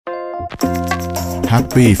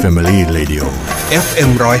Happy Family Radio FM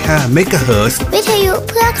 105 MHz วิทยุ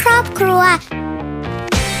เพื่อครอบครัว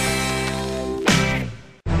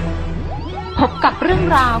พบกับเรื่อง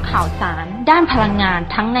ราวข่าวสารด้านพลังงาน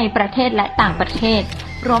ทั้งในประเทศและต่างประเทศ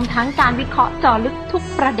รวมทั้งการวิเคราะห์เจาะลึกทุก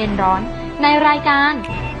ประเด็นร้อนในรายการ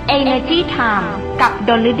Energy Time กับด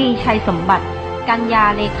ลฤดีชัยสมบัติกัญญา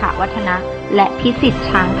เลขาวัฒนะและพิสิทธิ์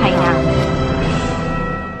ช้างไพงาม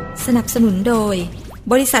สนับสนุนโดย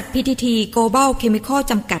บริษัท PTT Global Chemical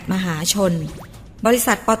จำกัดมหาชนบริ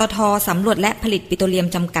ษัทปตท.สำรวจและผลิตปิโตรเลียม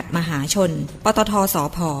จำกัดมหาชนปตท.ส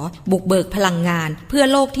ผ.บุกเบิกพลังงานเพื่อ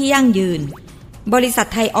โลกที่ยั่งยืนบริษัท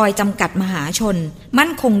ไทยออยล์จำกัดมหาชนมั่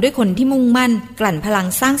นคงด้วยคนที่มุ่งมั่นกลั่นพลัง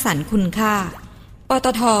สร้างสรรค์คุณค่าปต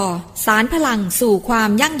ท.สานพลังสู่ความ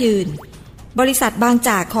ยั่งยืนบริษัทบางจ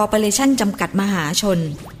ากคอร์ปอเรชั่นจำกัดมหาชน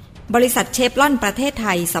บริษัทเชฟรอนประเทศไท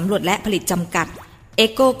ยสำรวจและผลิตจำกัดเอ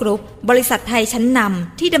โก้กรุ๊ปบริษัทไทยชั้นน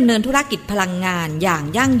ำที่ดำเนินธุรกิจพลังงานอย่าง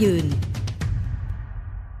ยั่งยืน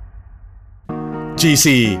GC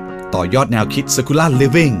ต่อยอดแนวคิด Circular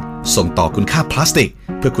Living ส่งต่อคุณค่าพลาสติก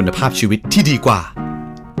เพื่อคุณภาพชีวิตที่ดีกว่า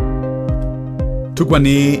ทุกวัน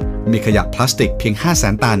นี้มีขยะพลาสติกเพียง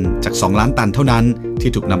 500,000 ตันจาก2ล้านตันเท่านั้น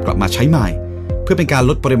ที่ถูกนำกลับมาใช้ใหม่เพื่อเป็นการ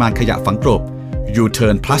ลดปริมาณขยะฝังกลบ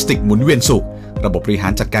U-Turn พลาสติกหมุนเวียนสุขระบบบริหา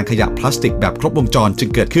รจัดการขยะพลาสติกแบบครบวงจรจึง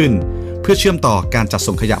เกิดขึ้นเพื่อเชื่อมต่อการจัด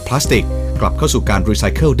ส่งขยะพลาสติกกลับเข้าสู่การรีไซ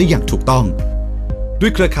เคิลได้อย่างถูกต้องด้ว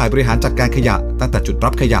ยเครือข่ายบริหารจัดการขยะตั้งแต่จุดรั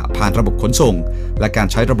บขยะผ่านระบบขนส่งและการ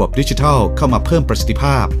ใช้ระบบดิจิทัลเข้ามาเพิ่มประสิทธิภ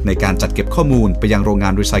าพในการจัดเก็บข้อมูลไปยังโรงงา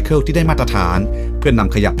นรีไซเคิลที่ได้มาตรฐานเพื่อน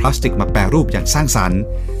ำขยะพลาสติกมาแปรรูปอย่างสร้างสรรค์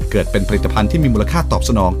เกิดเป็นผลิตภัณฑ์ที่มีมูลค่าตอบส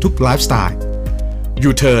นองทุกไลฟ์สไตล์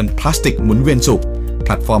U-Turn พลาสติกหมุนเวียนสุขแพ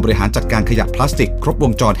ลตฟอร์มบริหารจัดการขยะพลาสติกครบว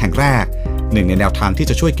งจรแห่งแรกหนึ่งในแนวทางที่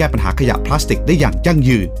จะช่วยแก้ปัญหาขยะพลาสติกได้อย่างยั่ง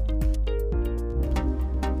ยืน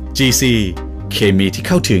GC เคมีที่เ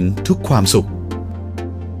ข้าถึงทุกความสุข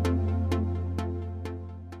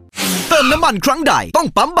เติมน้ำมันครั้งใดต้อง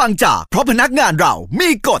ปั๊มบางจากเพราะพนักงานเรามี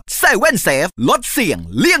กฎ7 Safe ลดเสี่ยง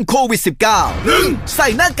เลี่ยงโควิด -19 1. ใส่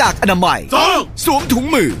หน้ากากอนามัย 2. สวมถุง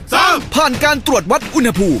มือ 3. ผ่านการตรวจวัดอุณ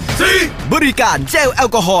หภูมิ 4. บริการเจลแอล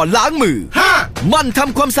กอฮอล์ล้างมือ 5. มันท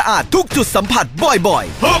ำความสะอาดทุกจุดสัมผัสบ่อย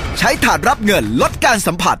ๆ 6. ใช้ถาดรับเงินลดการ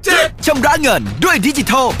สัมผัส 7. ชำระเงินด้วยดิจิ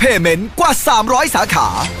ทัลเพย์เมนต์กว่า300สาขา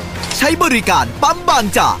ใช้บริการปั๊มบาง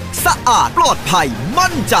จากสะอาดปลอดภัย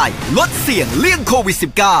มั่นใจลดเสี่ยงเลี่ยงโควิด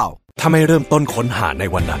 -19ถ้าไม่เริ่มต้นค้นหาใน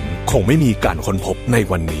วันนั้นคงไม่มีการค้นพบใน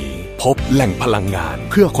วันนี้พบแหล่งพลังงาน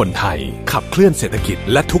เพื่อคนไทยขับเคลื่อนเศรษฐกิจ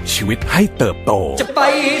และทุกชีวิตให้เติบโตจะไป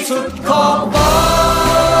สุดขอบฟ้า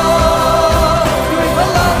ด้วยพ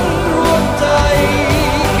ลังรวมใจ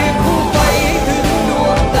คือผู้ไปถึงดว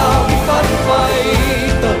งดาวที่ฝันใฝ่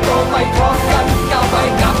เติบโตไปพร้อมกันก้าวไป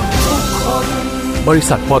กับทุกคนบริ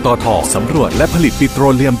ษัทปตท.สำรวจและผลิตปิโตร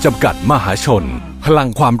เลียมจำกัดมหาชนพลัง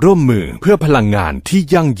ความร่วมมือเพื่อพลังงานที่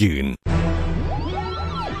ยั่งยืน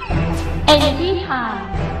Energy Time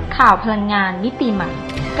ข่าวพลังงานมิติใหม่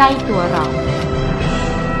ใกล้ตัวเรา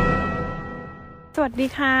สวัสดี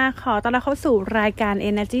ค่ะขอต้อนรับเข้าสู่รายการ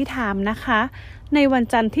Energy Time นะคะในวัน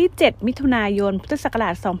จันทร์ที่7มิถุนายนพุทธศักรา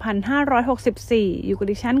ช2564อยู่กับ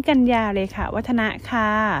ดิฉันกัญญาเลขาวัฒนะค่ะ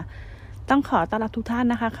ต้องขอต้อนรับทุกท่าน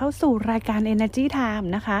นะคะเข้าสู่รายการ Energy Time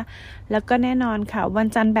นะคะแล้วก็แน่นอนค่ะวัน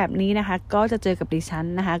จันทร์แบบนี้นะคะก็จะเจอกับดิฉัน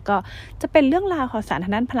นะคะก็จะเป็นเรื่องราวข่าวสารทา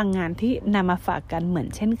งด้านพลังงานที่นำมาฝากกันเหมือน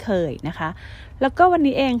เช่นเคยนะคะแล้วก็วัน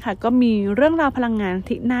นี้เองค่ะก็มีเรื่องราวพลังงาน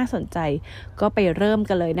ที่น่าสนใจก็ไปเริ่ม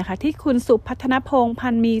กันเลยนะคะที่คุณสุพัฒนพงษ์พั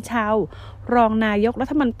นมีชาวรองนายกรั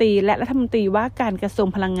ฐมนตรีและรัฐมนตรีว่าการกระทรวง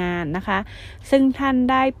พลังงานนะคะซึ่งท่าน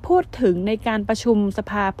ได้พูดถึงในการประชุมส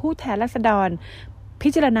ภาผู้แทนราษฎร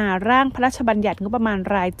พิจารณาร่างพระราชบัญญัติงบประมาณ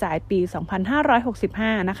รายจ่ายปี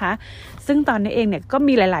 2565 นะคะซึ่งตอนนี้เองเนี่ยก็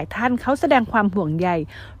มีหลายๆท่านเขาแสดงความห่วงใย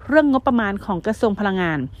เรื่องงบประมาณของกระทรวงพลังง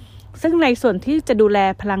านซึ่งในส่วนที่จะดูแล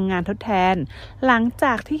พลังงานทดแทนหลังจ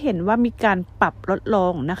ากที่เห็นว่ามีการปรับลดล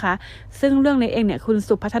งนะคะซึ่งเรื่องนี้เองเนี่ยคุณ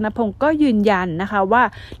สุพัฒนพงศ์ก็ยืนยันนะคะว่า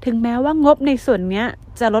ถึงแม้ว่างบในส่วนนี้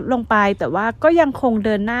จะลดลงไปแต่ว่าก็ยังคงเ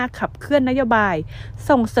ดินหน้าขับเคลื่อนนโยบาย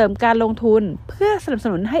ส่งเสริมการลงทุนเพื่อสนับส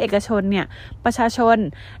นุนให้เอกชนเนี่ยประชาชน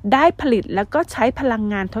ได้ผลิตแล้วก็ใช้พลัง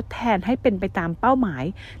งานทดแทนให้เป็นไปตามเป้าหมาย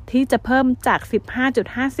ที่จะเพิ่มจาก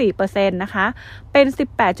 15.54% นะคะเป็น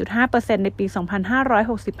 18.5% ในปี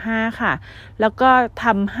 2565 ค่ะแล้วก็ท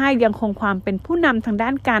ำให้ยังคงความเป็นผู้นำทางด้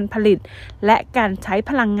านการผลิตและการใช้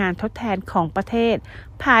พลังงานทดแทนของประเทศ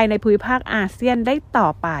ภายในภูมิภาคอาเซียนได้ต่อ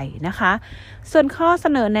ไปนะคะส่วนข้อเส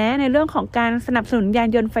นอแนะในเรื่องของการสนับสนุนยาน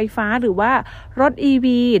ยนต์ไฟฟ้าหรือว่ารถ EV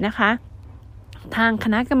นะคะ ทางค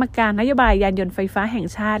ณะกรรมการนโยบายยานยนต์ไฟฟ้าแห่ง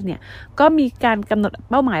ชาติเนี่ยก็มีการกำหนด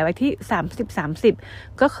เป้าหมายไว้ที่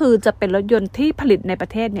30-30ก็คือจะเป็นรถยนต์ที่ผลิตในประ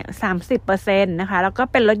เทศเนี่ย 30% นะคะแล้วก็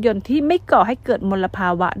เป็นรถยนต์ที่ไม่ก่อให้เกิดมลภา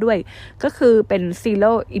วะด้วยก็คือเป็น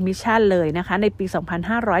Zero Emission เลยนะคะในปี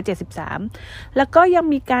 2573แล้วก็ยัง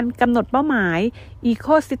มีการกำหนดเป้าหมาย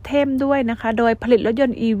Ecosystem ด้วยนะคะโดยผลิตรถย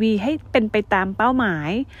นต์ EV ให้เป็นไปตามเป้าหมาย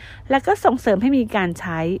แล้วก็ส่งเสริมให้มีการใ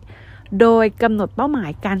ช้โดยกำหนดเป้าหมา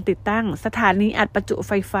ยการติดตั้งสถานีอัดประจุไ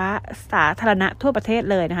ฟฟ้าสาธารณะทั่วประเทศ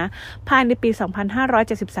เลยนะคะภายในปี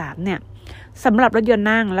 2573 เนี่ยสำหรับรถยนต์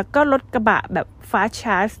นั่งแล้วก็รถกระบะแบบ Fast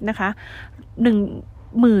Charge นะคะ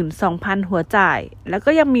 12,000 หัวจ่ายแล้วก็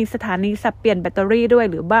ยังมีสถานีสับเปลี่ยนแบตเตอรี่ด้วย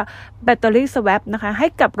หรือว่าแบตเตอรี่สวปนะคะให้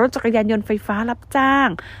กับรถจักรยานยนต์ไฟฟ้ารับจ้าง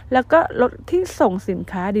แล้วก็รถที่ส่งสิน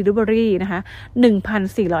ค้า Delivery นะคะ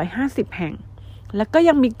 1,450 แห่งแล้วก็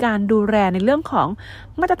ยังมีการดูแลในเรื่องของ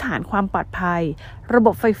มาตรฐานความปลอดภัยระบ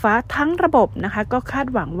บไฟฟ้าทั้งระบบนะคะก็คาด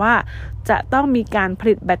หวังว่าจะต้องมีการผ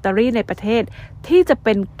ลิตแบตเตอรี่ในประเทศที่จะเ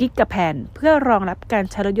ป็นกิกะแพนเพื่อรองรับการ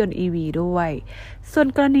ใช้รถยนต์ EV ด้วยส่วน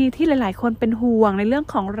กรณีที่หลายๆคนเป็นห่วงในเรื่อง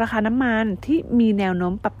ของราคาน้ำมันที่มีแนวโน้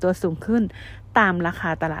มปรับตัวสูงขึ้นตามราคา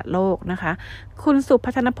ตลาดโลกนะคะคุณสุ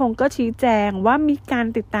พัฒนพงศ์ก็ชี้แจงว่ามีการ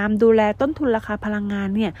ติดตามดูแลต้นทุนราคาพลังงาน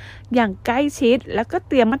เนี่ยอย่างใกล้ชิดแล้วก็เ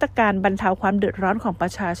ตรียมมาตรการบรรเทาความเดือดร้อนของปร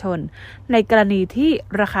ะชาชนในกรณีที่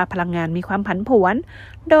ราคาพลังงานมีความผันผวน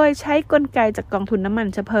โดยใช้กลไกจากกองทุนน้ำมัน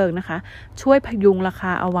เชื้อเพลิงนะคะช่วยพยุงราค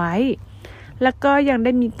าเอาไว้แล้วก็ยังไ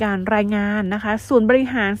ด้มีการรายงานนะคะศูนย์บริ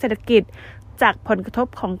หารเศรษฐกิจจากผลกระทบ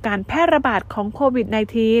ของการแพร่ระบาดของโควิด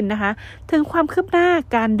 -19 นะคะถึงความคืบหน้า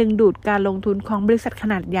การดึงดูดการลงทุนของบริษัทข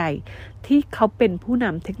นาดใหญ่ที่เขาเป็นผู้น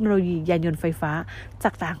ำเทคโนโลยียานยนต์ไฟฟ้าจา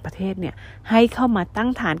กต่างประเทศเนี่ยให้เข้ามาตั้ง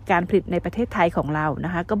ฐานการผลิตในประเทศไทยของเราน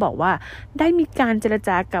ะคะก็บอกว่าได้มีการเจรจ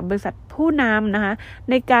ากับบริษัทผู้นำนะคะ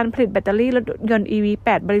ในการผลิตแบตเตอรี่รถยนต์ EV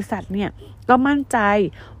 8 บริษัทเนี่ยก็มั่นใจ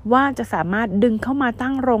ว่าจะสามารถดึงเข้ามา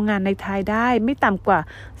ตั้งโรงงานในไทยได้ไม่ต่ำกว่า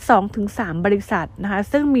 2-3 บริษัทนะคะ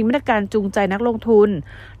ซึ่งมีมาตรการจูงใจนักลงทุน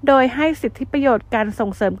โดยให้สิทธิประโยชน์การส่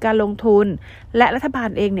งเสริมการลงทุนและรัฐบาล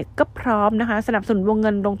เองเนี่ยก็พร้อมนะคะสนับสนุนวงเ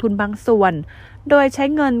งินลงทุนบางส่วนโดยใช้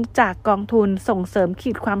เงินจากกองทุนส่งเสริม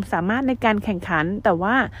ขีดความสามารถในการแข่งขันแต่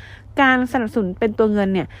ว่าการสนับสนุนเป็นตัวเงิน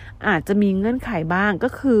เนี่ยอาจจะมีเงื่อนไขบ้างก็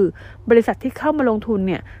คือบริษัทที่เข้ามาลงทุน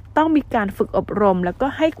เนี่ยต้องมีการฝึกอบรมแล้วก็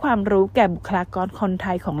ให้ความรู้แก่บุคลากรคนไท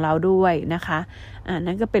ยของเราด้วยนะคะ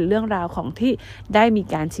นั่นก็เป็นเรื่องราวของที่ได้มี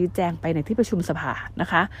การชี้แจงไปในที่ประชุมสภานะ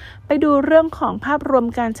คะไปดูเรื่องของภาพรวม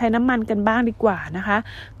การใช้น้ำมันกันบ้างดีกว่านะคะ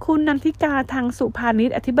คุณนันทิกาทางสุภานิช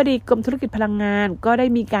อธิบดีกรมธุรกิจพลังงานก็ได้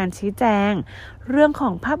มีการชี้แจงเรื่องขอ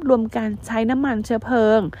งภาพรวมการใช้น้ำมันเชื้อเพลิ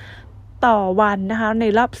งต่อวันนะคะใน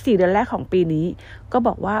รอบ4เดือนแรกของปีนี้ก็บ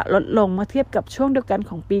อกว่าลดลงมาเทียบกับช่วงเดียวกัน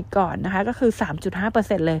ของปีก่อนนะคะก็คือ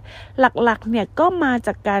 3.5% เลยหลักๆเนี่ยก็มาจ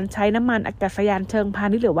ากการใช้น้ำมันอากาศยานเชิงพา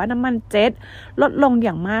ณิชย์หรือว่าน้ำมันเจ็ตลดลงอ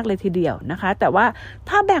ย่างมากเลยทีเดียวนะคะแต่ว่า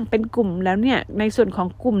ถ้าแบ่งเป็นกลุ่มแล้วเนี่ยในส่วนของ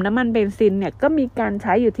กลุ่มน้ำมันเบนซินเนี่ยก็มีการใ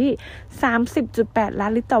ช้อยู่ที่ 30.8 ล้า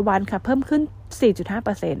นลิตรต่อวันค่ะเพิ่มขึ้น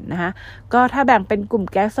 4.5% นะคะก็ถ้าแบ่งเป็นกลุ่ม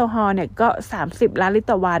แก๊สโซฮอลเนี่ยก็30ล้านลิตร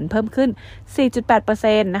ต่อวันเพิ่มขึ้น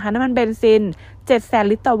 4.8% นะคะน้ำมันเบนซิน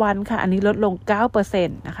700,000 ลิตรต่อวันค่ะอันนี้ลดลง 9% น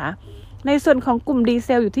ะคะในส่วนของกลุ่มดีเซ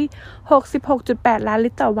ลอยู่ที่ 66.8 ล้านลิ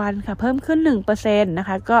ตรต่อวันค่ะเพิ่มขึ้น 1% นะค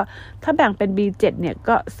ะก็ถ้าแบ่งเป็น B7 เนี่ย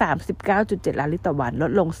ก็ 39.7 ล้านลิตรต่อวันล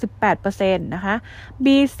ดลง 18% นะคะ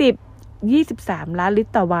B10 23 ล้านลิต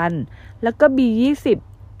รต่อวันแล้วก็ B20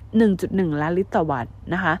 1.1 ล้านลิตรต่อวัน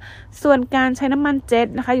นะคะส่วนการใช้น้ำมันเจ็ต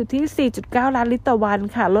นะคะอยู่ที่ 4.9 ล้านลิตรต่อวัน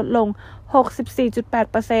ค่ะลดลง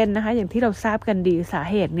 64.8% นะคะอย่างที่เราทราบกันดีสา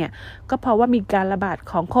เหตุเนี่ยก็เพราะว่ามีการระบาด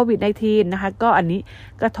ของโควิด -19 นะคะก็อันนี้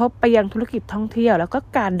กระทบไปยังธุรกิจท่องเที่ยวแล้วก็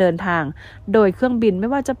การเดินทางโดยเครื่องบินไม่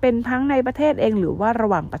ว่าจะเป็นทั้งในประเทศเองหรือว่าระ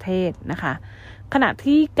หว่างประเทศนะคะขณะ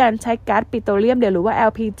ที่การใช้ก๊าซปิโตรเลียมหรือว่า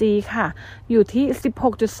LPG ค่ะอยู่ที่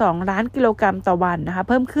 16.2 ล้านกิโลกรัมต่อวันนะคะ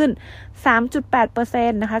เพิ่มขึ้น 3.8%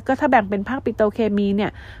 นะคะก็ถ้าแบ่งเป็นภาคปิโตรเคมีเนี่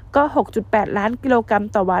ยก็ 6.8 ล้านกิโลกรัม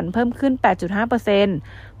ต่อวันเพิ่มขึ้น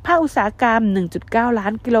 8.5% ภาคอุตสาหกรรม 1.9 ล้า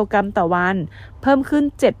นกิโลกรัมต่อวันเพิ่มขึ้น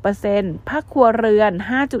 7% ภาคครัวเรือน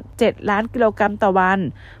 5.7 ล้านกิโลกรัมต่อวัน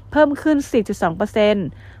เพิ่มขึ้น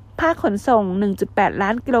 4.2%ภาคขนส่ง 1.8 ล้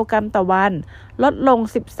านกิโลกรัมต่อวันลดลง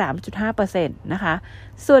 13.5% นะคะ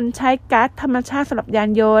ส่วนใช้ก๊าซธรรมชาติสำหรับยา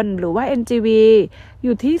นยนต์หรือว่า NGV อ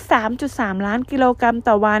ยู่ที่ 3.3 ล้านกิโลกรัม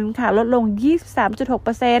ต่อวันค่ะลดลง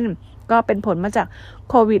 23.6%ก็เป็นผลมาจาก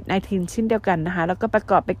โควิด -19 เช่นเดียวกันนะคะแล้วก็ประ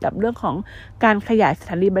กอบไปกับเรื่องของการขยายสถ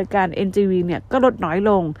านีบริการ NGV เนี่ยก็ลดน้อย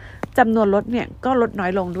ลงจำนวนรถเนี่ยก็ลดน้อ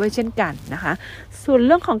ยลงด้วยเช่นกันนะคะส่วนเ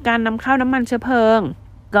รื่องของการนำเข้าน้ำมันเชื้อเพลิง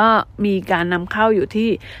ก็มีการนำเข้าอยู่ที่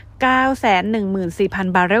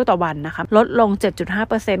 914,000 บาร์เรลต่อวันนะคะลดลง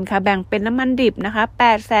 7.5% ค่ะแบ่งเป็นน้ำมันดิบนะคะ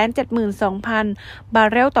 872,000 บา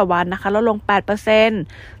ร์เรลต่อวันนะคะลดลง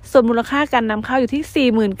 8% ส่วนมูลค่าการนำเข้าอยู่ที่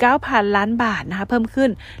 49,000 ล้านบาทนะคะเพิ่มขึ้น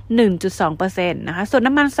 1.2% นะคะส่วน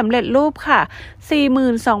น้ำมันสำเร็จรูปค่ะ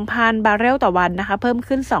 42,000 บาร์เรลต่อวันนะคะเพิ่ม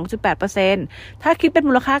ขึ้น 2.8% ถ้าคิดเป็น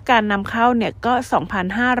มูลค่าการนำเข้าเนี่ยก็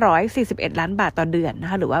 2,541 ล้านบาทต่อเดือนนะ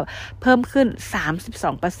คะหรือว่าเพิ่มขึ้น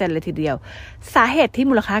 32% เลยทีเดียวสาเหตุที่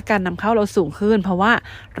มูลค่าการนำเข้าเราสูงขึ้นเพราะว่า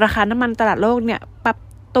ราคาน้ำมันตลาดโลกเนี่ยปรับ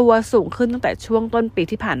ตัวสูงขึ้นตั้งแต่ช่วงต้นปี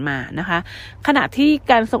ที่ผ่านมานะคะขณะที่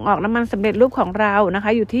การส่งออกน้ำมันสำเร็จรูปของเรานะค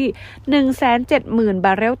ะอยู่ที่ 170,000 บ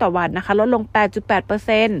าร์เรลต่อวันนะคะลดลง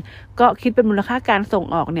 8.8% ก็คิดเป็นมูลค่าการส่ง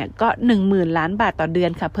ออกเนี่ยก็ 10,000 ล้านบาทต่อเดือ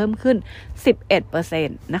นค่ะเพิ่มขึ้น 11%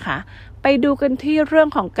 นะคะไปดูกันที่เรื่อง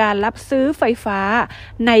ของการรับซื้อไฟฟ้า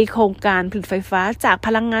ในโครงการผลิตไฟฟ้าจากพ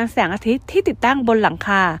ลังงานแสงอาทิตย์ที่ติดตั้งบนหลังค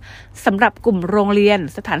าสำหรับกลุ่มโรงเรียน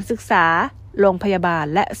สถานศึกษาโรงพยาบาล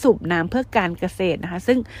และสูบน้ำเพื่อการเกษตรนะคะ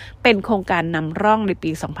ซึ่งเป็นโครงการนำร่องใน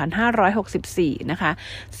ปี 2564 นะคะ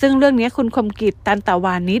ซึ่งเรื่องนี้คุณคมกิจ ตันตว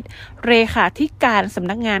านิชเลขาธิการสำ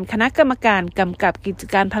นักงานคณะกรรมการกำกับกิจ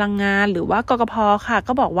การพลังงานหรือว่ากกพ.ค่ะ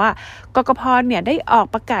ก็บอกว่ากกพ.เนี่ยได้ออก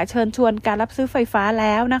ประกาศเชิญชวนการรับซื้อไฟฟ้าแ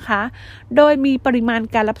ล้วนะคะโดยมีปริมาณ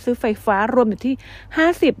การรับซื้อไฟฟ้ารวมอยู่ที่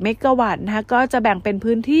50เมกะวัตต์นะคะก็จะแบ่งเป็น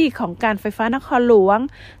พื้นที่ของการไฟฟ้านครหลวง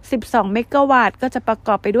12เมกะวัตต์ก็จะประก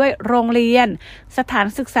อบไปด้วยโรงเรียนสถาน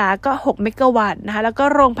ศึกษาก็6เมกะวัตต์นะคะแล้วก็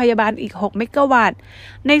โรงพยาบาลอีก6เมกะวัตต์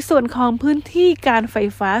ในส่วนของพื้นที่การไฟ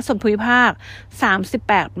ฟ้าส่วนภูมิภาค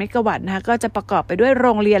38เมกะวัตต์นะคะก็จะประกอบไปด้วยโร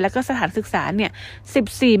งเรียนและก็สถานศึกษาเนี่ย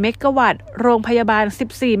14เมกะวัตต์โรงพยาบาล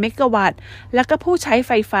14เมกะวัตต์แล้วก็ผู้ใช้ไ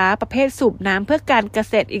ฟฟ้าประเภทสูบน้ำเพื่อการเก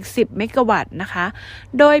ษตรอีก10เมกะวัตต์นะคะ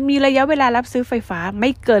โดยมีระยะเวลารับซื้อไฟฟ้าไม่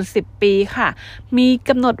เกิน10ปีค่ะมีก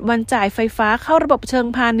ำหนดวันจ่ายไฟฟ้าเข้าระบบเชิง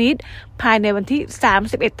พาณิชย์ภายในวันที่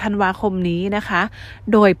31ธันวาคมนี้นะคะ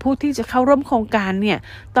โดยผู้ที่จะเข้าร่วมโครงการเนี่ย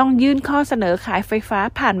ต้องยื่นข้อเสนอขายไฟฟ้า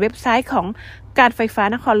ผ่านเว็บไซต์ของการไฟฟ้า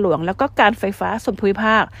นครหลวงแล้วก็การไฟฟ้าส่วนภูมิภ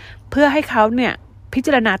าคเพื่อให้เขาเนี่ยพิจ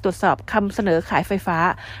ารณาตรวจสอบคำเสนอขายไฟฟ้า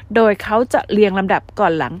โดยเขาจะเรียงลำดับก่อ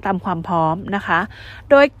นหลังตามความพร้อมนะคะ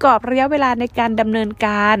โดยกรอบระยะเวลาในการดำเนินก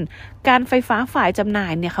ารไฟฟ้าฝ่ายจำหน่า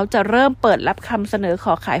ยเนี่ยเขาจะเริ่มเปิดรับคำเสนอข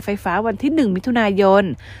อขายไฟฟ้าวันที่1มิถุนายน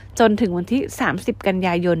จนถึงวันที่30กันย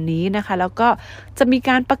ายนนี้นะคะแล้วก็จะมี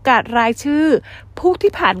การประกาศรายชื่อผู้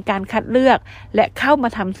ที่ผ่านการคัดเลือกและเข้ามา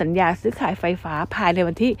ทำสัญญาซื้อขายไฟฟ้าภายใน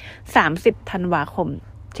วันที่30ธันวาคม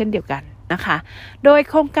เช่นเดียวกันนะคะโดย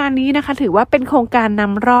โครงการนี้นะคะถือว่าเป็นโครงการน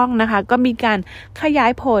ำร่องนะคะก็มีการขยา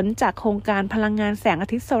ยผลจากโครงการพลังงานแสงอา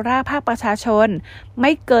ทิตย์โซล่าภาคประชาชนไ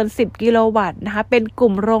ม่เกิน10กิโลวัตต์นะคะเป็นก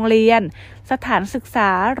ลุ่มโรงเรียนสถานศึกษา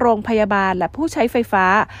โรงพยาบาลและผู้ใช้ไฟฟ้า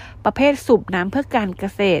ประเภทสูบน้ำเพื่อการเก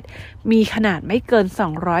ษตรมีขนาดไม่เกิน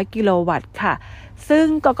200กิโลวัตต์ค่ะซึ่ง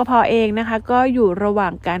กกพ.เองนะคะก็อยู่ระหว่า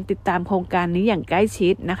งการติดตามโครงการนี้อย่างใกล้ชิ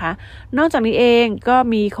ดนะคะนอกจากนี้เองก็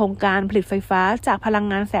มีโครงการผลิตไฟฟ้าจากพลัง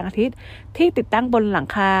งานแสงอาทิตย์ที่ติดตั้งบนหลัง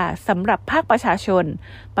คาสำหรับภาคประชาชน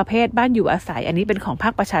ประเภทบ้านอยู่อาศัยอันนี้เป็นของภา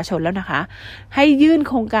คประชาชนแล้วนะคะให้ยื่น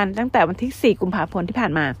โครงการตั้งแต่วันที่4กุมภาพันธ์ที่ผ่า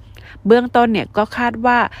นมาเบื้องต้นเนี่ยก็คาด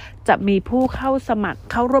ว่าจะมีผู้เข้าสมัคร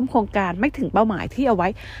เข้าร่วมโครงการไม่ถึงเป้าหมายที่เอาไว้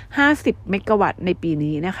50เมกะวัตต์ในปี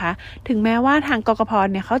นี้นะคะถึงแม้ว่าทางกกพ.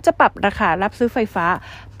เนี่ยเขาจะปรับราคารับซื้อไฟฟ้า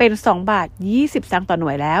เป็น2 บาท 20 สตางค์ต่อหน่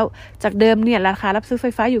วยแล้วจากเดิมเนี่ยราคารับซื้อไฟ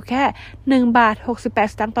ฟ้าอยู่แค่1 บาท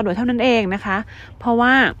 68 สตางค์ต่อหน่วยเท่านั้นเองนะคะเพราะว่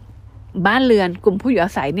าบ้านเรือนกลุ่มผู้อยู่อ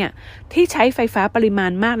าศัยเนี่ยที่ใช้ไฟฟ้าปริมา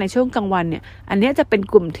ณมากในช่วงกลางวันเนี่ยอันนี้จะเป็น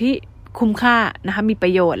กลุ่มที่คุ้มค่านะคะมีปร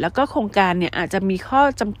ะโยชน์แล้วก็โครงการเนี่ยอาจจะมีข้อ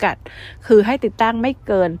จำกัดคือให้ติดตั้งไม่เ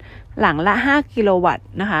กินหลังละ5กิโลวัตต์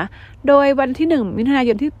นะคะโดยวันที่1มิถุนาย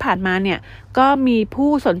นที่ผ่านมาเนี่ยก็มีผู้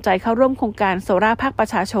สนใจเข้าร่วมโครงการโซล่าภาคประ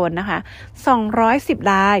ชาชนนะคะ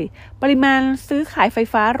210รายปริมาณซื้อขายไฟ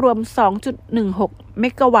ฟ้ารวม 2.16 เม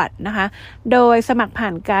กะวัตต์นะคะโดยสมัครผ่า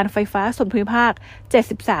นการไฟฟ้าส่วนภูมิภาค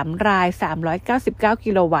73ราย399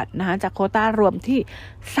กิโลวัตต์นะคะจากโควต้ารวมที่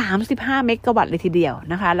35เมกะวัตต์เลยทีเดียว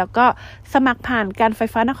นะคะแล้วก็สมัครผ่านการไฟ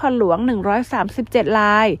ฟ้านครหลวง137ร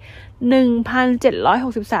าย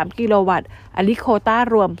1,763 กิโลวัตต์อันนี้โควต้า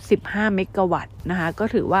รวม15เมกะวัตต์นะคะก็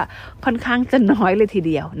ถือว่าค่อนข้างจะน้อยเลยทีเ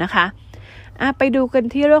ดียวนะคะไปดูกัน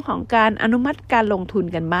ที่เรื่องของการอนุมัติการลงทุน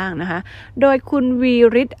กันบ้างนะคะโดยคุณวี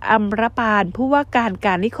ริศ อัมรปานผู้ว่าการ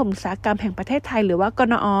นิคมอุตสาหกรรมแห่งประเทศไทยหรือว่าก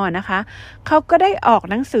นอ.นะคะเขาก็ได้ออก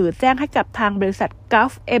หนังสือแจ้งให้กับทางบริษัท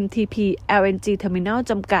Gulf MTP LNG Terminal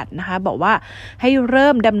จำกัดนะคะบอกว่าให้เริ่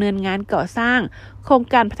มดำเนินงานก่อสร้าง โครง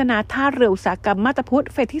การพัฒนาท่าเรืออุตสาหกรรมมาบตาพุธ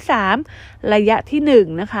เฟสที่3ระยะที่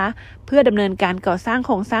1นะคะเพื่อดำเนินการก่อสร้างโค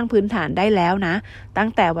รงสร้างพื้นฐานได้แล้วนะตั้ง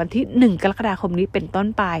แต่วันที่1กรกฎาคมนี้เป็นต้น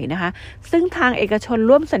ไปนะคะซึ่งทางเอกชน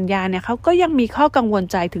ร่วมสัญญาเนี่ยเขาก็ยังมีข้อกังวล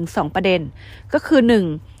ใจถึง2ประเด็นก็คือ1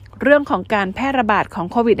เรื่องของการแพร่ระบาดของ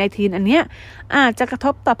โควิด -19 อันเนี้ยอาจจะกระท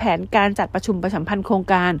บต่อแผนการจัดประชุมประชาสัมพันธ์โครง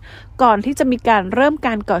การก่อนที่จะมีการเริ่มก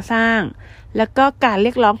ารก่อสร้างแล้วก็การเรี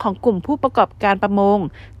ยกร้องของกลุ่มผู้ประกอบการประมง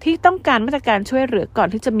ที่ต้องการมาตรการช่วยเหลือก่อน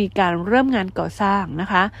ที่จะมีการเริ่มงานก่อสร้างนะ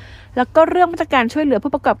คะแล้วก็เรื่องมาตรการช่วยเหลือ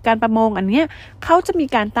ผู้ประกอบการประมงอันเนี้ยเขาจะมี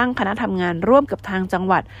การตั้งคณะทำงานร่วมกับทางจัง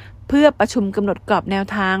หวัดเพื่อประชุมกำหนดกรอบแนว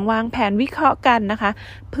ทางวางแผนวิเคราะห์กันนะคะ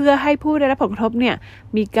เพื่อให้ผู้ได้รับผลกระทบเนี่ย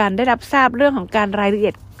มีการได้รับทราบเรื่องของการรายละเอี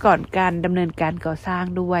ยดก่อนการดำเนินการก่อสร้าง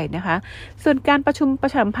ด้วยนะคะส่วนการประชุมประ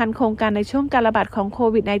ชาสัมพันธ์โครงการในช่วงการระบาดของโค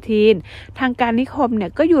วิด -19 ทางการนิคมเนี่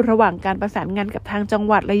ยก็อยู่ระหว่างการประสานงานกับทางจัง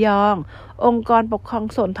หวัดระยององค์กรปกครอง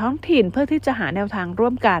ส่วนท้องถิ่นเพื่อที่จะหาแนวทางร่ว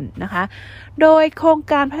มกันนะคะโดยโครง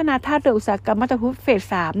การพัฒนาท่าเรืออุตสาหกรรมมาบตาพุธเฟ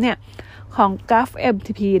ส3เนี่ยของ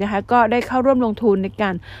GovMTP นะคะก็ได้เข้าร่วมลงทุนในกา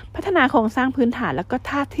รพัฒนาโครงสร้างพื้นฐานแล้วก็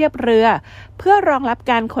ท่าเทียบเรือเพื่อรองรับ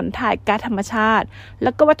การขนถ่ายก๊าซธรรมชาติแ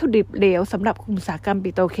ล้วก็วัตถุดิบเหลวสำหรับกลุ่มอุตสาหกรรม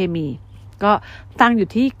ปิโตรเคมีก็ตั้งอยู่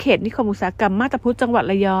ที่เขตนิคมอุตสาหกรรมมาบตาพุธจังหวัด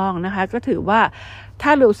ระยองนะคะก็ถือว่าท่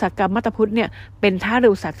าเรืออุตสาหกรรมมาบตาพุธเนี่ยเป็นท่าเรื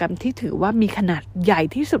ออุตสาหกรรมที่ถือว่ามีขนาดใหญ่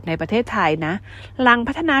ที่สุดในประเทศไทยนะหลัง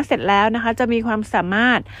พัฒนาเสร็จแล้วนะคะจะมีความสาม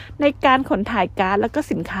ารถในการขนถ่ายก๊าซแล้วก็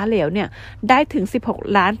สินค้าเหลวเนี่ยได้ถึง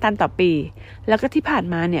16ล้านตันต่อปีแล้วก็ที่ผ่าน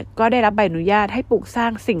มาเนี่ยก็ได้รับใบอนุญาตให้ปลูกสร้า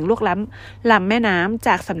งสิ่งลวกล้ำลำแม่น้ำจ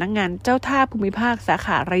ากสำนักงานเจ้าท่าภูมิภาคสาข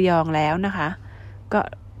าระยองแล้วนะคะก็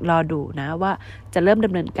รอดูนะว่าจะเริ่มด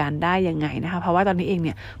ำเนินการได้ยังไงนะคะเพราะว่าตอนนี้เองเ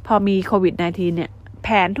นี่ยพอมีโควิด -19 เนี่ยแผ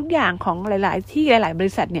นทุกอย่างของหลายๆที่หลายๆบ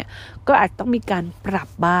ริษัทเนี่ยก็อาจต้องมีการปรับ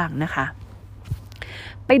บ้างนะคะ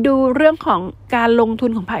ไปดูเรื่องของการลงทุ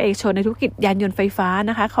นของภาคเอกชนในธุรกิจยานยนต์ไฟฟ้า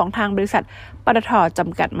นะคะของทางบริษัทปตท.จ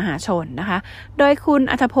ำกัดมหาชนนะคะโดยคุณ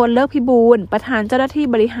อัธพลเลิกพิบูลประธานเจ้าหน้าที่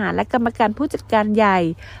บริหารและกรรมการผู้จัดการใหญ่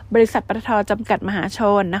บริษัทปตท.จำกัดมหาช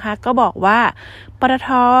นนะคะก็บอกว่าปตท.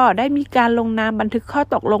ได้มีการลงนามบันทึกข้อ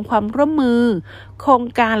ตกลงความร่วมมือโครง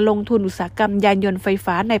การลงทุนอุตสาหกรรมยานยนต์ไฟ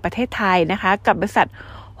ฟ้าในประเทศไทยนะคะกับบริษัท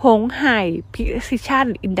หงไห่ Precision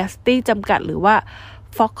Industry จำกัดหรือว่า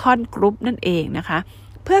Foxconn Group นั่นเองนะคะ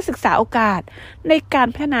เพื่อศึกษาโอกาสในการ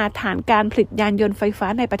พัฒนาฐานการผลิตยานยนต์ไฟฟ้า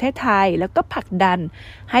ในประเทศไทยแล้วก็ผลักดัน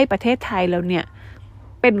ให้ประเทศไทยเราเนี่ย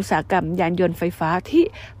เป็นอุตสาหกรรมยานยนต์ไฟฟ้าที่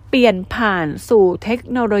เปลี่ยนผ่านสู่เทค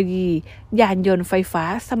โนโลยียานยนต์ไฟฟ้า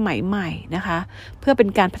สมัยใหม่นะคะเพื่อเป็น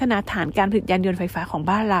การพัฒนาฐานการผลิตยานยนต์ไฟฟ้าของ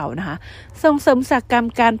บ้านเรานะคะส่งเสริมอุตสาหกรรม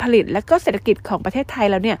การผลิตและก็เศรษฐกิจของประเทศไทย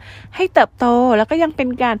แล้วเนี่ยให้เติบโตแล้วก็ยังเป็น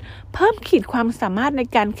การเพิ่มขีดความสามารถใน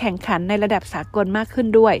การแข่งขันในระดับสากลมากขึ้น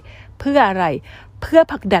ด้วยเพื่ออะไรเพื่อ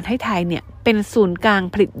ผลักดันให้ไทยเนี่ยเป็นศูนย์กลาง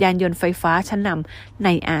ผลิตยานยนต์ไฟฟ้าชั้นนำใน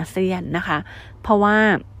อาเซียนนะคะเพราะว่า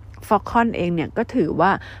Foxconn เองเนี่ยก็ถือว่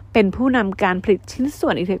าเป็นผู้นำการผลิตชิ้นส่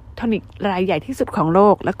วนอิเล็กทรอนิกส์รายใหญ่ที่สุดของโล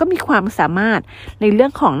กแล้วก็มีความสามารถในเรื่อ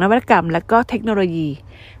งของนวัตกรรมและก็เทคโนโลยี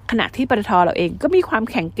ขณะที่ปตท.เราเองก็มีความ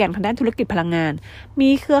แข็งแกร่งทางด้านธุรกิจพลังงานมี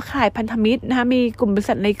เครือข่ายพันธมิตรนะคะมีกลุ่มบริ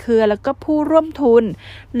ษัทในเครือแล้วก็ผู้ร่วมทุน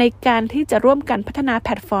ในการที่จะร่วมกันพัฒนาแพ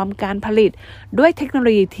ลตฟอร์มการผลิตด้วยเทคโนโล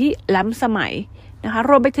ยีที่ล้ำสมัยนะคะ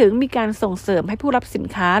รวมไปถึงมีการส่งเสริมให้ผู้รับสิน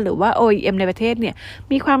ค้าหรือว่า OEM ในประเทศเนี่ย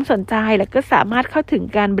มีความสนใจและก็สามารถเข้าถึง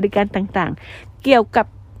การบริการต่างๆเกี่ยวกับ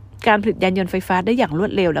การผลิตยานยนต์ไฟฟ้าได้อย่างรว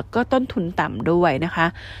ดเร็วแล้วก็ต้นทุนต่ำด้วยนะคะ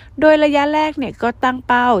โดยระยะแรกเนี่ยก็ตั้ง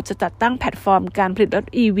เป้าจะจัดตั้งแพลตฟอร์มการผลิตรถ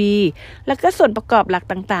EV แล้วก็ส่วนประกอบหลัก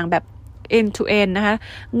ต่างๆแบบ end to end นะคะ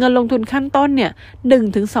เงินลงทุนขั้นต้นเนี่ย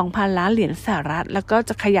 1-2,000 ล้านเหรียญสหรัฐแล้วก็จ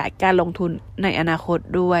ะขยายการลงทุนในอนาคต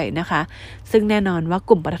ด้วยนะคะซึ่งแน่นอนว่า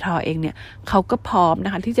กลุ่มปตท.เองเนี่ยเขาก็พร้อมน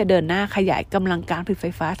ะคะที่จะเดินหน้าขยายกำลังการผลิตไฟ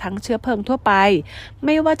ฟ้าทั้งเชื้อเพลิงทั่วไปไ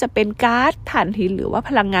ม่ว่าจะเป็นก๊าซถ่านหินหรือว่า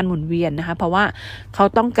พลังงานหมุนเวียนนะคะเพราะว่าเขา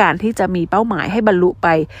ต้องการที่จะมีเป้าหมายให้บรรลุไป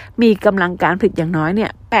มีกำลังการผลิตอย่างน้อยเนี่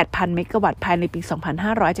ย 8,000 เมกะวัตต์ภายในปี 2573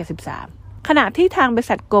ขณะที่ทางบริ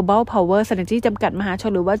ษัท Global Power Synergy จำกัดมหาช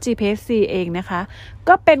นหรือว่า GPSC เองนะคะ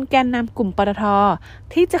ก็เป็นแกนนำกลุ่มปตท.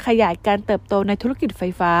ที่จะขยายการเติบโตในธุรกิจไฟ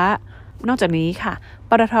ฟ้านอกจากนี้ค่ะ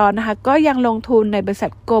ปตท.นะคะก็ยังลงทุนในบริษั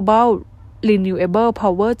ท Global Renewable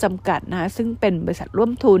Power จำกัดนะคะซึ่งเป็นบริษัทร่ว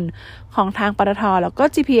มทุนของทางปตท.แล้วก็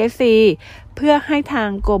GPSC เพื่อให้ทาง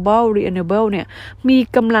Global Renewable เนี่ยมี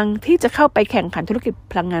กำลังที่จะเข้าไปแข่งขันธุรกิจ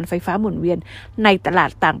พลังงานไฟฟ้าหมุนเวียนในตลาด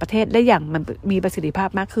ต่างประเทศได้อย่างมีประสิทธิภาพ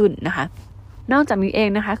มากขึ้นนะคะนอกจากนี้เอง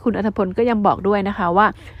นะคะคุณอัธพลก็ยังบอกด้วยนะคะว่า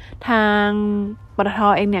ทางปตท.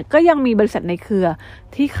เองเนี่ยก็ยังมีบริษัทในเครือ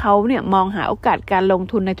ที่เขาเนี่ยมองหาโอกาสการลง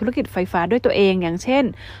ทุนในธุรกิจไฟฟ้าด้วยตัวเองอย่างเช่น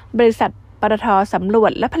บริษัท ปตท.สำรว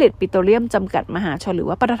จและผลิตปิโตรเลียมจำกัดมหาชนหรือ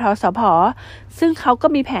ว่าปตท.สผ.ซึ่งเขาก็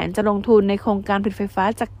มีแผนจะลงทุนในโครงการผลิตไฟฟ้า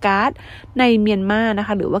จากก๊าซในเมียนมานะค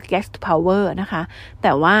ะหรือว่า Gas to Power นะคะแ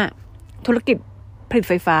ต่ว่าธุรกิจผลิต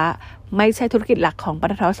ไฟฟ้าไม่ใช่ธุรกิจหลักของป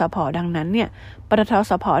ตท.สผ.ดังนั้นเนี่ยปตท.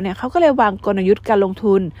สผ.เนี่ยเขาก็เลยวางกลยุทธ์การลง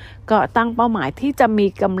ทุนก็ตั้งเป้าหมายที่จะมี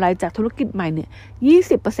กำไรจากธุรกิจใหม่เนี่ย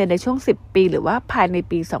 20% ในช่วง10ปีหรือว่าภายใน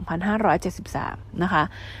ปี2573นะคะ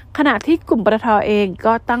ขณะที่กลุ่มปตท.เอง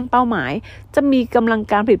ก็ตั้งเป้าหมายจะมีกำลัง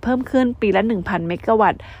การผลิตเพิ่มขึ้นปีละ 1,000 เมกะวั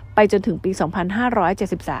ตต์ไปจนถึงปี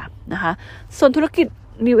2573นะคะส่วนธุรกิจ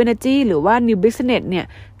New Energy หรือว่า New Business เนี่ย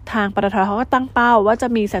ทางปตท.เขาก็ตั้งเป้าว่าจะ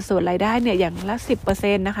มีสัดส่วนรายได้เนี่ยอย่างละ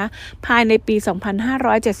 10% นะคะภายในปี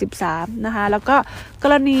2573นะคะแล้วก็ก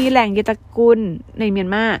รณีแหล่งเยตกุลในเมียน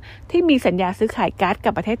มาที่มีสัญญาซื้อขายก๊าซกั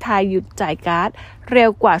บประเทศไทยหยุดจ่ายก๊าซเร็ว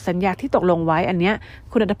กว่าสัญญาที่ตกลงไว้อันเนี้ย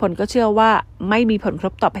คุณอัตพลก็เชื่อว่าไม่มีผลกระท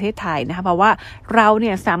บต่อประเทศไทยนะคะเพราะว่าเราเ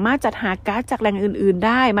นี่ยสามารถจัดหาก๊าซจากแหล่งอื่นๆไ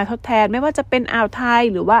ด้มาทดแทนไม่ว่าจะเป็นอ่าวไทย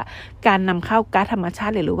หรือว่าการนำเข้าก๊าซธรรมชา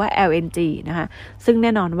ติหรือว่า LNG นะคะซึ่งแ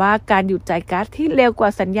น่นอนว่าการหยุดจ่ายก๊าซที่เร็วกว่า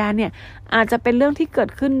สัญญาเนี่ยอาจจะเป็นเรื่องที่เกิด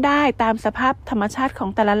ขึ้นได้ตามสภาพธรรมชาติของ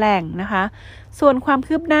แต่ละแหล่งนะคะส่วนความ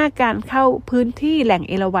คืบหน้าการเข้าพื้นที่แหล่ง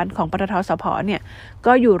เอราวัณของปตท.สผ.เนี่ย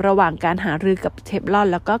ก็อยู่ระหว่างการหารือกับเทฟลอน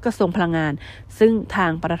แล้วก็กระทรวงพลังงานซึ่งทา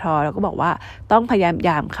งปตท.เราก็บอกว่าต้องพยาย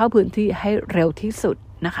ามเข้าพื้นที่ให้เร็วที่สุด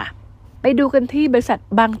นะคะไปดูกันที่บริษัท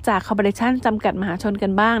บางจากคอร์ปอเรชั่นจำกัดมหาชนกั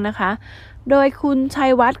นบ้างนะคะโดยคุณชั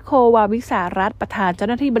ยวัฒน์โควาวิสารัตน์ประธานเจ้า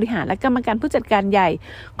หน้าที่บริหารและกรรมการผู้จัดการใหญ่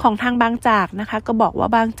ของทางบางจากนะคะก็บอกว่า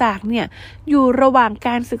บางจากเนี่ยอยู่ระหว่างก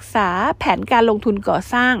ารศึกษาแผนการลงทุนก่อ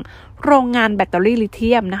สร้างโรงงานแบตเตอรี่ลิเธี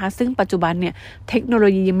ยมนะคะซึ่งปัจจุบันเนี่ยเทคโนโล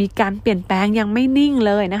ยียังมีการเปลี่ยนแปลงยังไม่นิ่งเ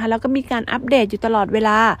ลยนะคะแล้วก็มีการอัปเดตอยู่ตลอดเวล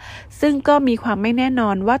าซึ่งก็มีความไม่แน่นอ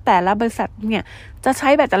นว่าแต่ละบริษัทเนี่ยจะใช้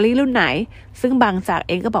แบตเตอรี่รุ่นไหนซึ่งบางจากเ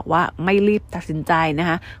องก็บอกว่าไม่รีบตัดสินใจนะค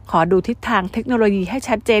ะขอดูทิศทางเทคโนโลยีให้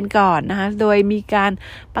ชัดเจนก่อนนะคะโดยมีการ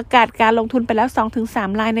ประกาศการลงทุนไปแล้ว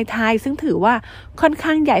 2-3 รายในไทยซึ่งถือว่าค่อนข้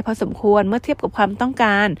างใหญ่พอสมควรเมื่อเทียบกับความต้องก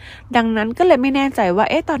ารดังนั้นก็เลยไม่แน่ใจว่า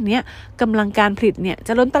ตอนนี้กำลังการผลิตเนี่ยจ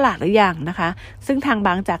ะล้นตลาดหรือยังนะคะซึ่งทางบ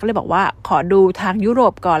างจากก็เลยบอกว่าขอดูทางยุโร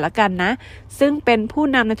ปก่อนละกันนะซึ่งเป็นผู้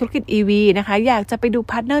นำในธุรกิจ EV นะคะอยากจะไปดู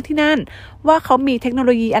พาร์ทเนอร์ที่นั่นว่าเขามีเทคโนโล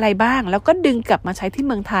ยีอะไรบ้างแล้วก็ดึงกลับมาใช้ที่เ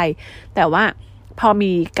มืองไทยแต่ว่าพอ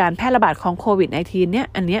มีการแพร่ระบาดของโควิด -19 เนี่ย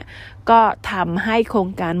อันเนี้ยก็ทำให้โครง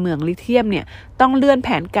การเหมืองลิเธียมเนี่ยต้องเลื่อนแผ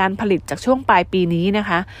นการผลิตจากช่วงปลายปีนี้นะ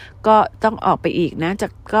คะก็ต้องออกไปอีกนะ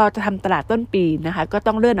ก็จะทำตลาดต้นปีนะคะก็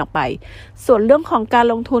ต้องเลื่อนออกไปส่วนเรื่องของการ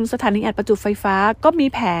ลงทุนสถานีอัดประจุไฟฟ้าก็มี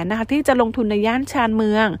แผนนะคะที่จะลงทุนในย่านชานเ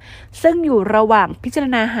มืองซึ่งอยู่ระหว่างพิจาร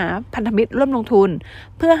ณาหาพันธมิตรร่วมลงทุน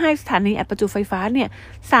เพื่อให้สถานีอัดประจุไฟฟ้าเนี่ย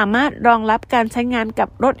สามารถรองรับการใช้งานกับ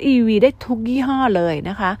รถ EV ได้ทุกยี่ห้อเลย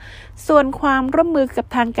นะคะส่วนความร่วมมือกับ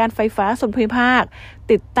ทางการไฟฟ้าส่วนภูมิภาค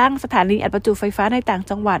ติดตั้งสถานีอัดประจุไฟฟ้าในต่าง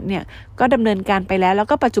จังหวัดเนี่ยก็ดำเนินการไปแล้ว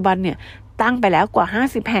ก็ปัจจุบันเนี่ยตั้งไปแล้วกว่า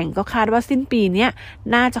50แห่งก็คาดว่าสิ้นปีนี้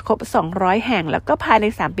น่าจะครบ200แห่งแล้วก็ภายใน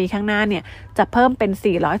3ปีข้างหน้าเนี่ยจะเพิ่มเป็น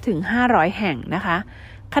400ถึง500แห่งนะคะ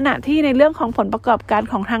ขณะที่ในเรื่องของผลประกอบการ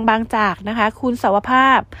ของทางบางจากนะคะคุณสาวภา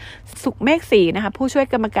พสุขเมฆศรีนะคะผู้ช่วย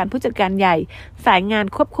กรรมการผู้จัดการใหญ่สายงาน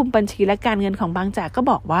ควบคุมบัญชีและการเงินของบางจากก็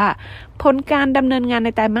บอกว่าผลการดำเนินงานใน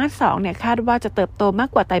ไตรมาส2เนี่ยคาดว่าจะเติบโตมาก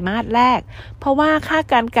กว่าไตรมาสแรกเพราะว่าค่า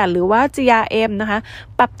การกลั่นหรือว่า GRM นะคะ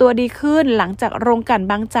ปรับตัวดีขึ้นหลังจากโรงกลั่น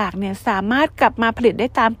บางจากเนี่ยสามารถกลับมาผลิตได้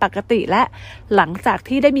ตามปกติและหลังจาก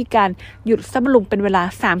ที่ได้มีการหยุดซ่อมบำรุงเป็นเวลา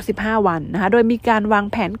35วันนะคะโดยมีการวาง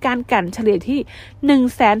แผนการกลั่นเฉลี่ยที่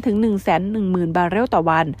 100,000 ถึง 110,000 บาร์เรลต่อ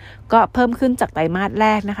วันก็เพิ่มขึ้นจากไตรมาสแร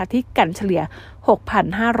กนะคะที่กลั่นเฉลี่ย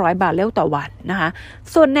 6,500 บาร์เรลต่อวันนะคะ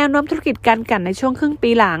ส่วนแนวโน้มธุรกิจการกลั่นในช่วงครึ่ง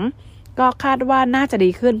ปีหลังก็คาดว่าน่าจะดี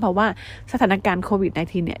ขึ้นเพราะว่าสถานการณ์โควิด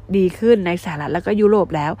 -19 เนี่ยดีขึ้นในสหรัฐแล้วก็ยุโรป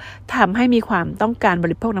แล้วทำให้มีความต้องการบ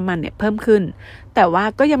ริโภคน้ำมันเนี่ยเพิ่มขึ้นแต่ว่า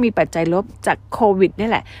ก็ยังมีปัจจัยลบจากโควิดนี่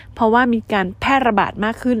แหละเพราะว่ามีการแพร่ระบาดม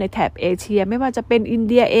ากขึ้นในแถบเอเชียไม่ว่าจะเป็นอิน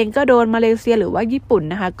เดียเองก็โดนมาเลเซียหรือว่าญี่ปุ่น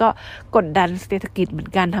นะคะก็กดดันเศรษฐกิจเหมือน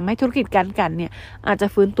กันทำให้ธุรกิจการกลั่นเนี่ยอาจจะ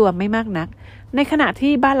ฟื้นตัวไม่มากนักในขณะ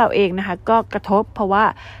ที่บ้านเราเองนะคะก็กระทบเพราะว่า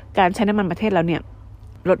การใช้น้ำมันประเทศเราเนี่ย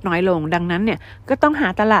ลดน้อยลงดังนั้นเนี่ยก็ต้องหา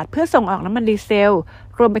ตลาดเพื่อส่งออกน้ำมันดีเซล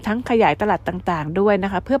รวมไปทั้งขยายตลาดต่างๆด้วยน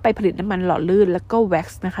ะคะเพื่อไปผลิตน้ำมันหล่อลื่นแล้วก็แว็ก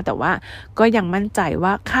ซ์นะคะแต่ว่าก็ยังมั่นใจว่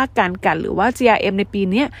าค่าการกลั่นหรือว่า GRM ในปี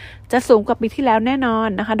นี้จะสูงกว่าปีที่แล้วแน่นอน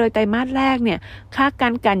นะคะโดยไตรมาสแรกเนี่ยค่ากา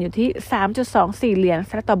รกลั่นอยู่ที่ 3.24 เหรียญ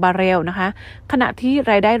ต่อบาร์เรลนะคะขณะที่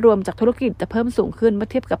รายได้รวมจากธุรกิจจะเพิ่มสูงขึ้นเมื่อ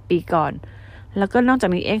เทียบกับปีก่อน แล้วก็นอกจาก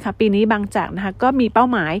นี้เองค่ะปีนี้บางจากนะคะก็มีเป้า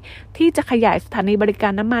หมายที่จะขยายสถานีบริกา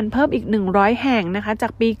รน้ำมันเพิ่มอีก100แห่งนะคะจา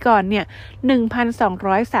กปีก่อนเนี่ย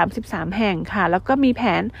 1,233 แห่งค่ะแล้วก็มีแผ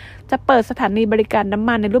นจะเปิดสถานีบริการน้ำ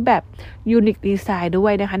มันในรูปแบบ Unique Design ด้ว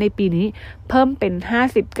ยนะคะในปีนี้เพิ่มเป็น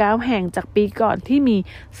59แห่งจากปีก่อนที่มี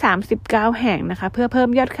39แห่งนะคะเพื่อเพิ่ม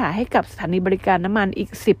ยอดขายให้กับสถานีบริการน้ำมันอีก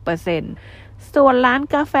 10% ส่วนร้าน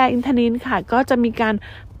กาแฟอินทนินค่ะก็จะมีการ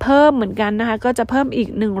เพิ่มเหมือนกันนะคะก็จะเพิ่มอีก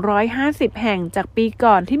150แห่งจากปี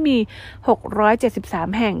ก่อนที่มี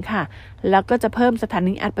673แห่งค่ะแล้วก็จะเพิ่มสถา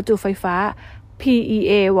นีอัดประจุไฟฟ้า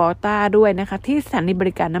PEA Volta ด้วยนะคะที่สถานีบ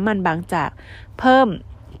ริการน้ำมันบางจากเพิ่ม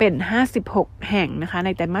เป็น56แห่งนะคะใน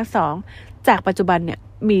ไตรมาส2จากปัจจุบันเนี่ย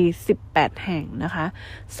มี18แห่งนะคะ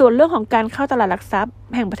ส่วนเรื่องของการเข้าตลาดหลักทรัพย์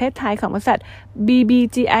แห่งประเทศไทยของบริษัท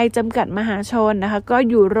BBGI จำกัดมหาชนนะคะก็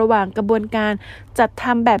อยู่ระหว่างกระบวนการจัดท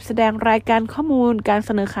ำแบบแสดงรายการข้อมูลการเส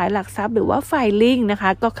นอขายหลักทรัพย์หรือว่าไฟลิ่งนะคะ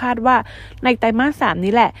ก็คาดว่าในไตรมาส3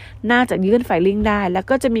นี้แหละน่าจะยื่นไฟลิ่งได้แล้ว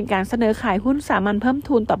ก็จะมีการเสนอขายหุ้นสามัญเพิ่ม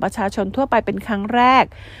ทุนต่อประชาชนทั่วไปเป็นครั้งแรก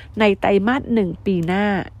ในไตรมาส1ปีหน้า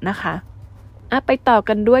นะคะไปต่อ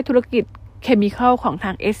กันด้วยธุรกิจเคมีคอลของท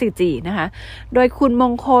าง SCG นะคะโดยคุณม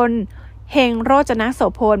งคลเฮงโรจนะโส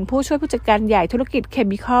พลผู้ช่วยผู้จัดการใหญ่ธุรกิจเค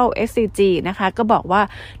มีคอล SCG นะคะก็บอกว่า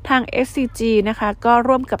ทาง SCG นะคะก็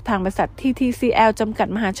ร่วมกับทางบริษัท TTCL จำกัด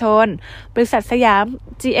มหาชนบริษัทสยาม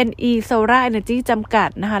GNE Solar Energy จำกัด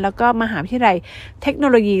นะคะแล้วก็มหาวิทยาลัยเทคโน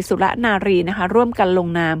โลยีสุรนารีนะคะร่วมกันลง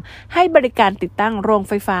นามให้บริการติดตั้งโรง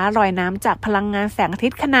ไฟฟ้าลอยน้ำจากพลังงานแสงอาทิ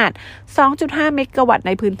ตย์ขนาด 2.5 เมกะวัตต์ใ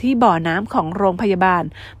นพื้นที่บ่อน้ำของโรงพยาบาล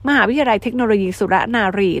มหาวิทยาลัยเทคโนโลยีสุรนา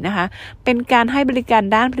รีนะคะเป็นการให้บริการ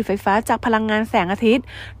ด้านผลิตไฟฟ้าจากพลังงานแสงอาทิตย์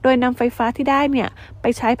โดยนำไฟฟ้าที่ได้เนี่ยไป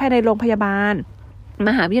ใช้ภายในโรงพยาบาลม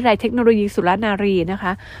หาวิทยาลัยเทคโนโลยีสุรนารีนะค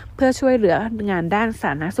ะเพื่อช่วยเหลืองานด้านสา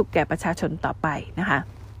ธารณสุขแก่ประชาชนต่อไปนะคะ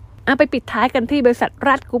ไปปิดท้ายกันที่บริษัทร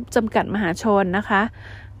าชกรุ๊ปจำกัดมหาชนนะคะ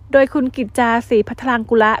โดยคุณกิจจาศรีพัทลัง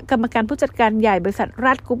กุละกรรมการผู้จัดการใหญ่บริษัทร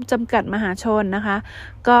าชกรุ๊ปจำกัดมหาชนนะคะ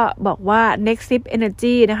ก็บอกว่า Nextship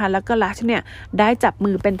Energy นะคะแล้วก็ Lush เนี่ยได้จับ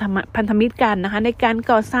มือเป็นพันธมิตรกันนะคะในการ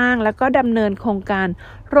ก่อสร้างแล้วก็ดำเนินโครงการ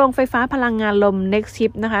โรงไฟฟ้าพลังงานลม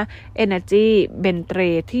Nextship นะคะ Energy Bentre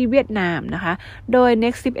ที่เวียดนามนะคะโดย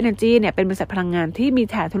Nextship Energy เนี่ยเป็นบริษัทพลังงานที่มี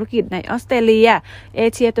ฐานธุรกิจในออสเตรเลียเอ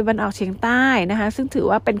เชียตะวันออกเฉียงใต้นะคะซึ่งถือ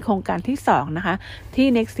ว่าเป็นโครงการที่2นะคะที่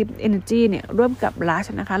Nextship Energy เนี่ยร่วมกับ Lush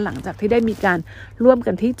นะคะหลังจากที่ได้มีการร่วม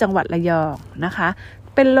กันที่จังหวัดระยองนะคะ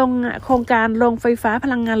เป็นโครงการโรงไฟฟ้าพ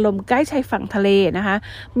ลังงานลมใกล้ชายฝั่งทะเลนะคะ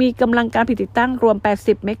มีกำลังการผลิตติดตั้งรวม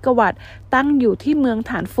80เมกะวัตต์ตั้งอยู่ที่เมือง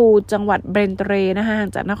ฐานฟูจังหวัดเบรนเตเรนะคะห่า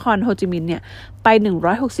งจากนครโฮจิมินห์เนี่ยไป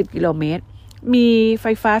160กิโลเมตรมีไฟ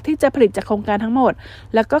ฟ้าที่จะผลิตจากโครงการทั้งหมด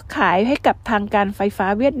แล้วก็ขายให้กับทางการไฟฟ้า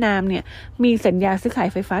เวียดนามเนี่ยมีสัญญาซื้อขาย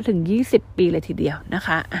ไฟฟ้าถึง20ปีเลยทีเดียวนะค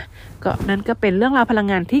ะก็นั่นก็เป็นเรื่องราวพลัง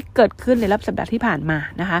งานที่เกิดขึ้นในรอบสัปดาห์ที่ผ่านมา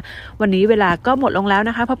นะคะวันนี้เวลาก็หมดลงแล้ว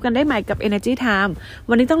นะคะพบกันได้ใหม่กับ Energy Time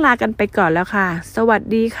วันนี้ต้องลากันไปก่อนแล้วค่ะสวัส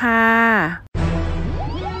ดีค่ะ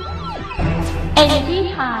Energy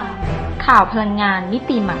Time ข่าวพลังงานมิ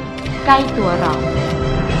ติใหม่ใกล้ตัวเรา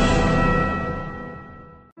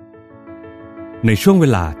ในช่วงเว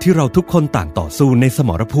ลาที่เราทุกคนต่างต่อสู้ในสม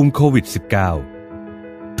รภูมิโควิด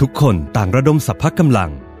 -19 ทุกคนต่างระดมสรรพกำลั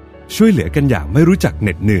งช่วยเหลือกันอย่างไม่รู้จักเห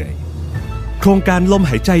น็ดเหนื่อยโครงการลม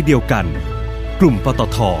หายใจเดียวกันกลุ่มปต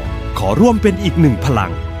ท.ขอร่วมเป็นอีกหนึ่งพลั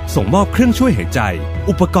งส่งมอบเครื่องช่วยหายใจ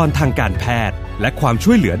อุปกรณ์ทางการแพทย์และความ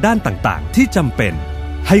ช่วยเหลือด้านต่างๆที่จำเป็น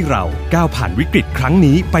ให้เราก้าวผ่านวิกฤตครั้ง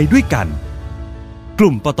นี้ไปด้วยกันก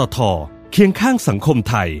ลุ่มปตท.เคียงข้างสังคม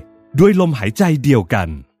ไทยด้วยลมหายใจเดียวกัน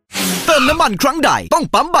เติมน้ำมันครั้งใดต้อง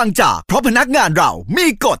ปั๊มบางจากเพราะพนักงานเรามี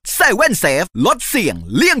กฎ7 Safe ลดเสี่ยง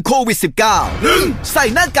เลี่ยงโควิด -19 1. ใส่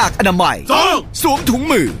หน้ากากอนามัย 2. สวมถุง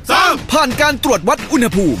มือ 3. ผ่านการตรวจวัดอุณห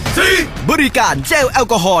ภูมิ 4. บริการเจลแอล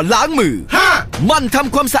กอฮอล์ล้างมือ 5. มันท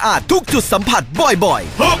ำความสะอาดทุกจุดสัมผัสบ่อย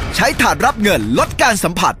ๆ 6. ใช้ถาดรับเงินลดการสั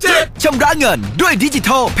มผัส 7. ชำระเงินด้วยดิจิ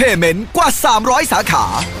ทัลเพย์เมนต์กว่า300สาขา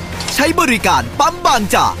ใช้บริการปั๊มบาง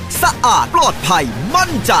จากสะอาดปลอดภัยมั่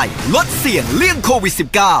นใจลดเสี่ยงเลี่ยงโควิด -19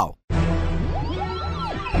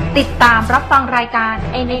ติดตามรับฟังรายการ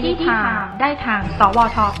Energy Time ได้ทางสว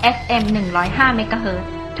ท FM 105 MHz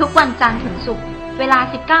ทุกวันจันทร์ถึงศุกร์เวลา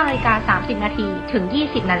 19:30 น. ถึง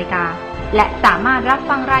 20:00 น. และสามารถรับ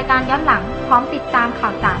ฟังรายการย้อนหลังพร้อมติดตามข่า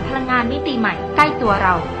วสารพลังงานมิติใหม่ใกล้ตัวเร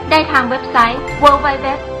าได้ทางเว็บไซต์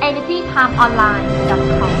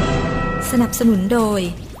www.energytimeonline.com สนับสนุนโดย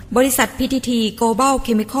บริษัท PTT Global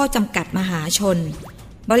Chemical จำกัดมหาชน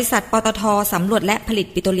บริษัทปตท.สำรวจและผลิต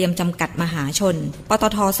ปิโตรเลียมจำกัดมหาชนปต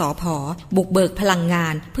ท.สผ.บุกเบิกพลังงา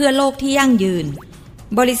นเพื่อโลกที่ยั่งยืน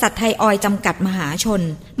บริษัทไทยออยล์จำกัดมหาชน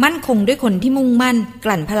มั่นคงด้วยคนที่มุ่งมั่นก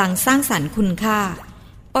ลั่นพลังสร้างสรรค์คุณค่า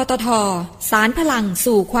ปตท.สารพลัง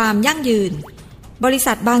สู่ความยั่งยืนบริ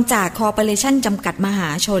ษัทบางจากคอร์ปอเรชั่นจำกัดมหา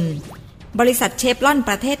ชนบริษัทเชฟรอนป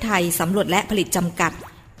ระเทศไทยสำรวจและผลิตจำกัด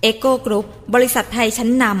เอโกกรุ๊ปบริษัทไทยชั้น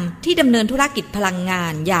นำที่ดำเนินธุรกิจพลังงา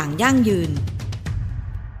นอย่างยั่งยืน